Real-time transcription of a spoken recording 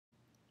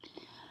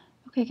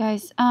Okay,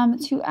 guys,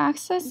 to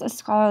access a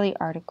scholarly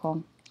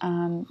article,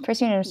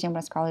 first you need to understand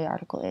what a scholarly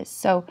article is.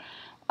 So,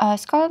 a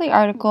scholarly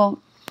article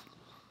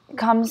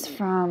comes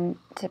from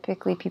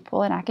typically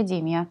people in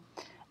academia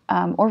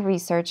or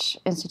research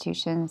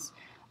institutions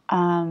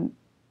that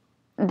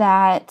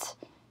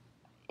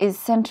is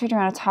centered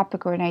around a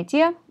topic or an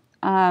idea.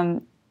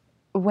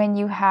 When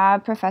you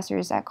have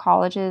professors at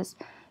colleges,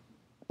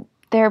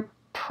 their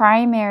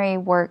primary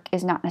work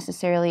is not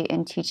necessarily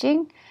in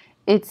teaching,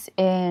 it's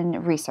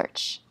in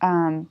research.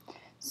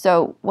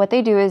 So what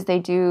they do is they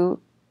do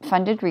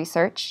funded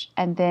research,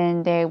 and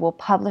then they will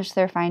publish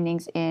their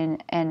findings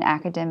in an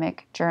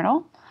academic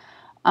journal.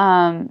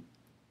 And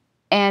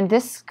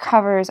this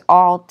covers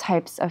all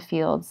types of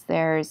fields.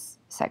 There's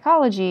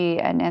psychology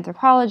and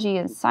anthropology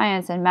and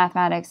science and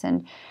mathematics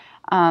and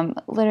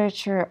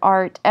literature,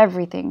 art,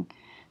 everything.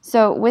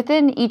 So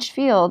within each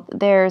field,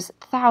 there's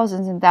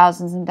thousands and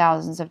thousands and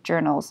thousands of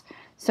journals.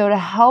 So to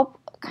help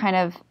kind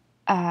of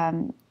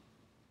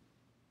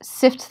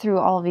sift through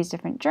all of these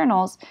different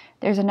journals,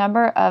 there's a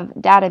number of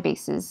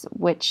databases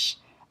which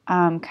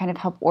kind of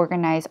help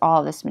organize all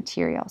of this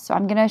material. So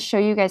I'm going to show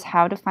you guys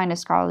how to find a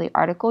scholarly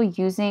article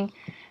using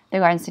the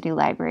Garden City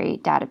Library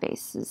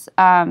databases.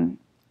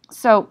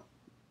 So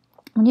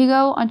when you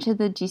go onto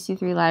the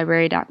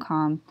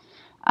gc3library.com,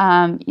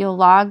 you'll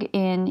log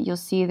in, you'll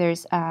see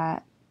there's,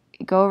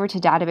 go over to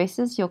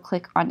databases, you'll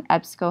click on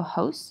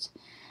EBSCOhost.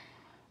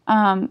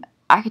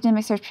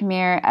 Academic Search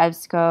Premier,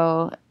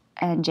 EBSCO,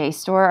 and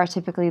JSTOR are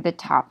typically the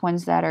top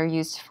ones that are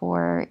used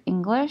for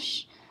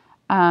English.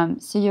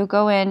 So you'll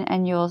go in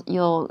and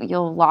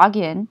you'll log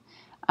in,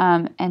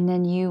 and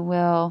then you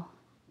will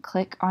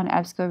click on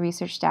EBSCO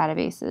Research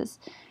Databases.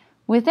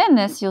 Within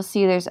this, you'll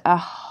see there's a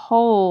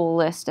whole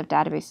list of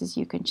databases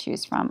you can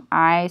choose from.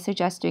 I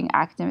suggest doing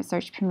Academic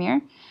Search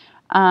Premier,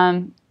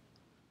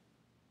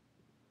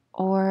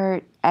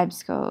 or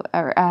EBSCO,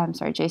 or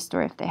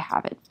JSTOR if they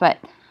have it. But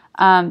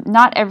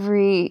not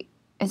every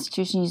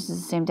institution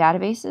uses the same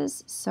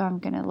databases, so I'm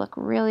going to look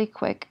really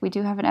quick. We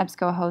do have an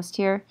EBSCOhost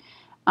here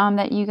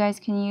that you guys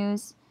can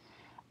use.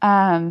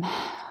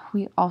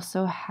 We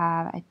also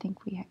have, I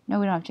think we have, no,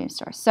 we don't have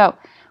JSTOR. So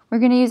we're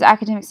going to use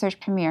Academic Search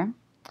Premier.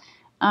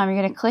 You're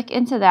going to click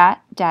into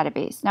that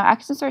database. Now,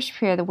 Academic Search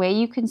Premier, the way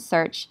you can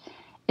search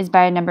is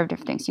by a number of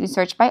different things. You can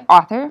search by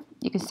author,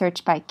 you can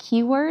search by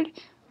keyword,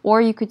 or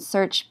you could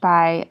search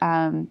by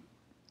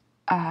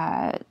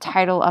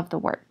title of the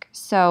work.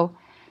 So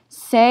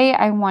say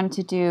I want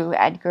to do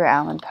Edgar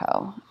Allan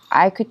Poe.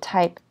 I could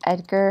type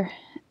Edgar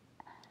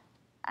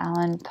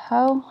Allan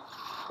Poe.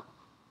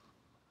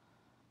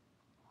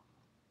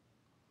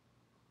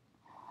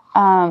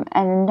 And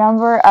a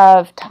number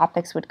of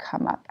topics would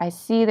come up. I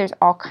see there's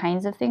all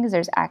kinds of things.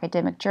 There's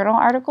academic journal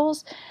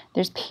articles,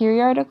 there's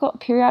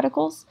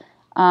periodicals,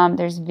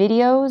 there's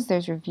videos,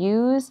 there's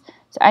reviews.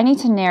 So I need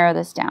to narrow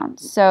this down.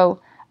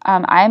 So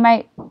I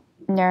might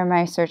narrow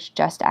my search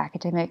just to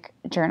academic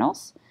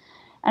journals.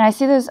 And I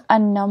see there's a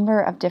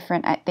number of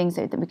different things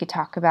that we could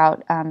talk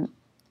about.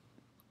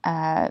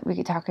 We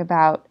could talk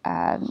about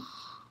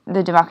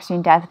the democracy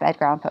and death of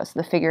Edgar Allan Poe, so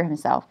the figure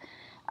himself.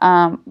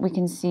 We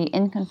can see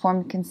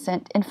informed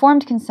consent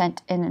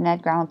in an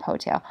Edgar Allan Poe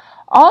tale.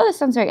 All of this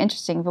sounds very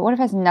interesting, but what if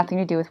it has nothing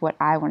to do with what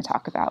I want to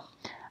talk about?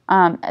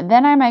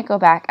 Then I might go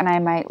back and I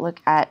might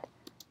look at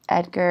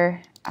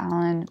Edgar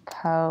Allan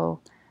Poe,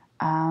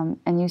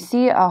 and you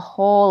see a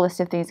whole list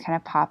of things kind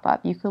of pop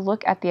up. You could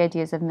look at the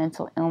ideas of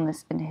mental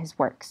illness in his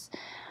works,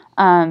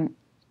 and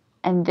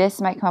this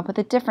might come up with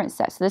a different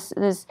set. So this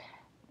is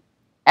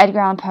Edgar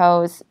Allan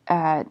Poe's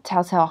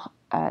Telltale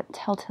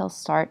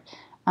Start,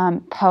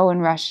 Poe in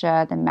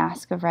Russia, The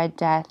Mask of Red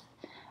Death.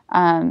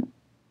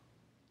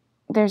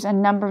 There's a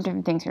number of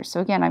different things here. So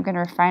again, I'm going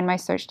to refine my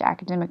search to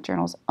academic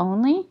journals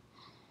only,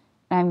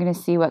 and I'm going to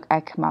see what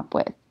I come up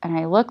with. And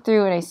I look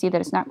through and I see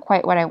that it's not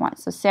quite what I want.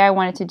 So say I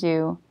wanted to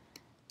do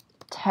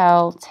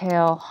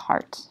Telltale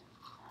Heart.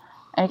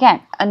 And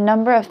again, a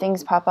number of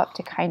things pop up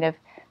to kind of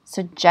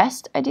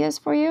suggest ideas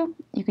for you.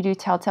 You could do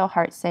Telltale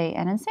Heart, say,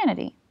 and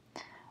Insanity.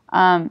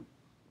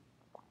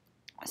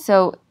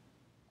 So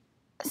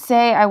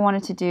say I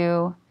wanted to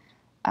do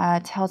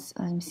let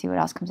me see what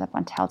else comes up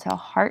on Telltale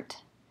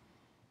Heart.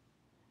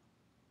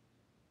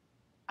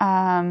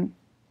 I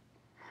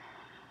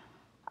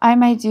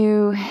might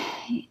do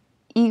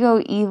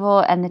Ego, Evil,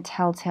 and the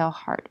Telltale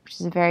Heart, which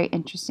is a very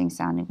interesting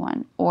sounding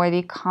one, or The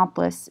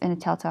Accomplice in a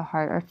Telltale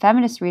Heart, or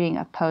feminist reading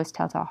of Poe's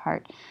Telltale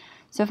Heart.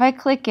 So if I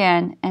click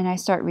in and I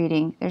start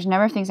reading, there's a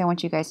number of things I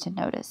want you guys to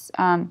notice.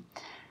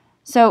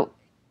 So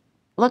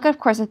look, of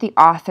course, at the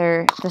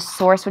author. The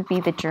source would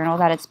be the journal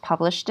that it's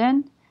published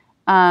in,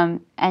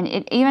 and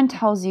it even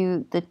tells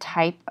you the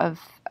type of,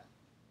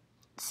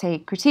 say,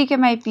 critique it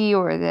might be,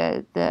 or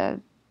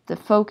the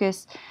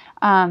focus.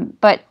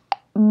 But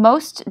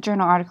most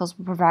journal articles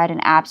will provide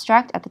an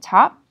abstract at the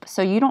top,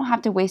 so you don't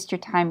have to waste your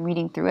time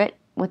reading through it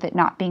with it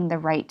not being the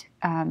right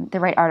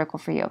article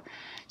for you.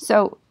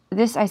 So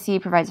this, I see,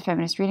 provides a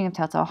feminist reading of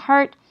Telltale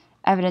Heart,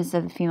 evidence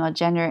of the female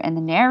gender in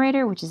the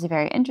narrator, which is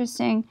very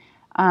interesting.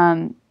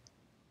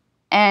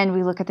 and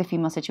we look at the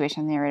female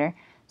situation narrator.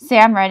 Say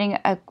I'm writing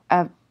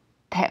a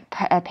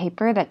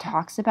paper that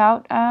talks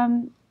about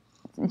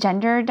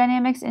gender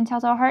dynamics in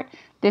Telltale Heart,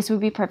 this would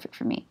be perfect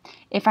for me.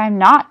 If I'm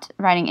not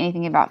writing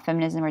anything about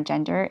feminism or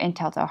gender in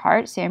Telltale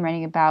Heart, say I'm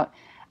writing about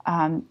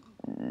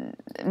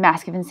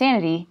Mask of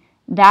Insanity,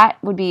 that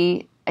would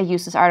be a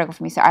useless article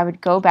for me. So I would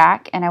go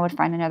back and I would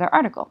find another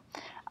article.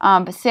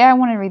 But say I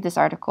want to read this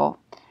article.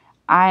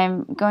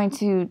 I'm going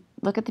to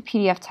look at the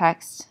PDF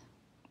text,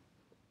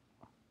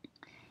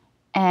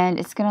 and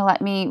it's going to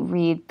let me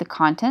read the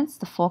contents,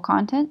 the full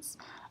contents.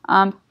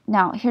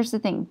 Now, here's the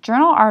thing.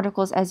 Journal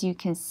articles, as you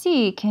can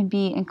see, can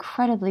be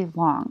incredibly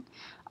long.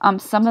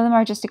 Some of them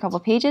are just a couple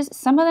pages.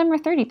 Some of them are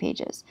 30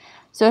 pages.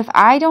 So if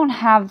I don't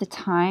have the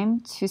time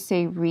to,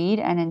 say, read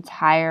an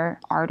entire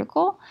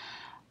article,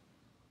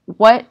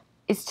 what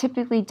is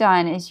typically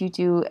done is you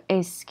do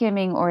a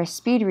skimming or a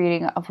speed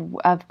reading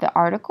of the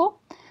article.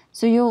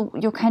 So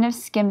you'll kind of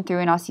skim through,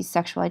 and I'll see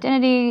sexual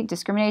identity,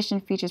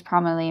 discrimination features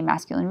prominently in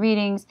masculine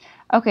readings.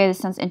 Okay, this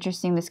sounds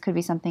interesting. This could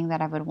be something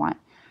that I would want.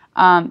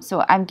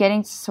 So I'm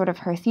getting sort of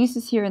her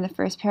thesis here in the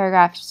first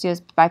paragraph. She says,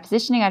 by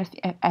positioning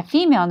a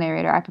female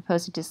narrator, I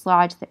propose to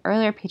dislodge the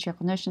earlier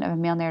patriarchal notion of a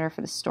male narrator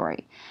for the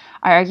story.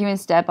 I argue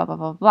instead, blah, blah,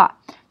 blah, blah.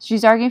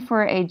 She's arguing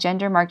for a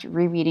gender-marked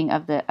rereading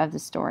of the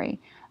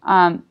story.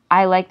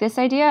 I like this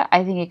idea.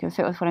 I think it can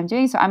fit with what I'm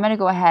doing. So I'm going to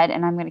go ahead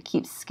and I'm going to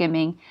keep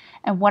skimming.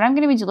 And what I'm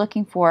going to be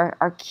looking for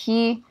are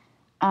key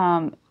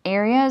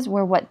areas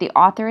where what the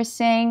author is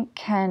saying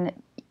can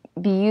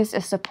be used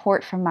as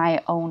support for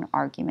my own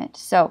argument.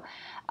 So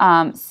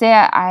say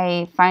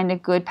I find a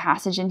good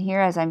passage in here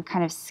as I'm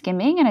kind of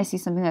skimming and I see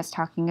something that's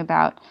talking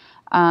about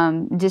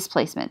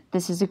displacement.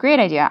 This is a great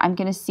idea. I'm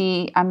going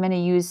to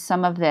use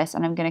some of this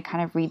and I'm going to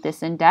kind of read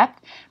this in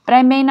depth, but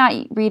I may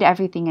not read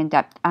everything in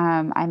depth.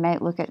 I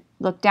might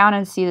look down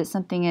and see that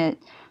something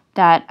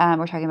that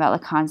we're talking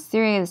about Lacan's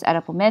theory, this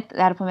Oedipal myth. The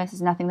Oedipal myth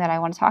is nothing that I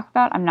want to talk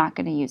about. I'm not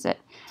going to use it.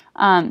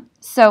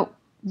 So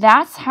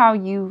that's how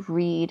you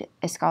read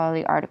a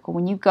scholarly article.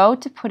 When you go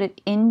to put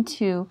it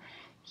into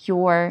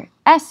your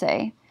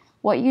essay,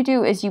 what you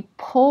do is you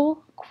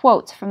pull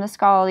quotes from the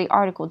scholarly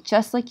article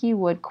just like you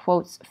would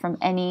quotes from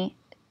any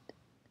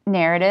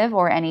narrative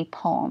or any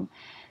poem.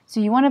 So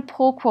you want to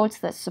pull quotes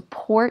that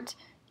support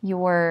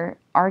your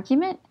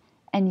argument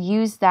and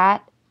use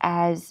that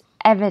as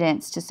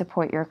evidence to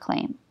support your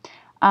claim.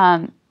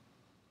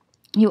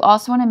 You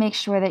also want to make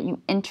sure that you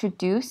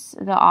introduce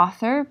the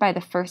author by the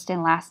first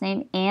and last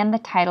name and the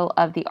title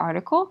of the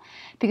article,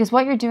 because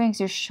what you're doing is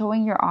you're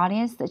showing your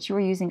audience that you are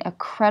using a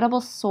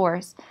credible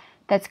source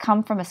that's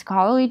come from a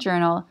scholarly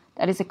journal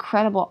that is a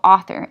credible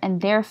author,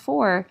 and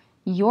therefore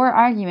your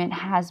argument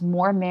has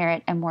more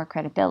merit and more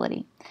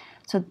credibility.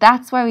 So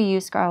that's why we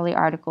use scholarly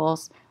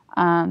articles,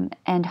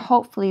 and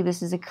hopefully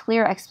this is a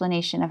clear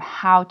explanation of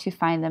how to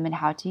find them and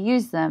how to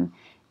use them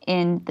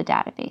in the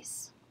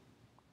database.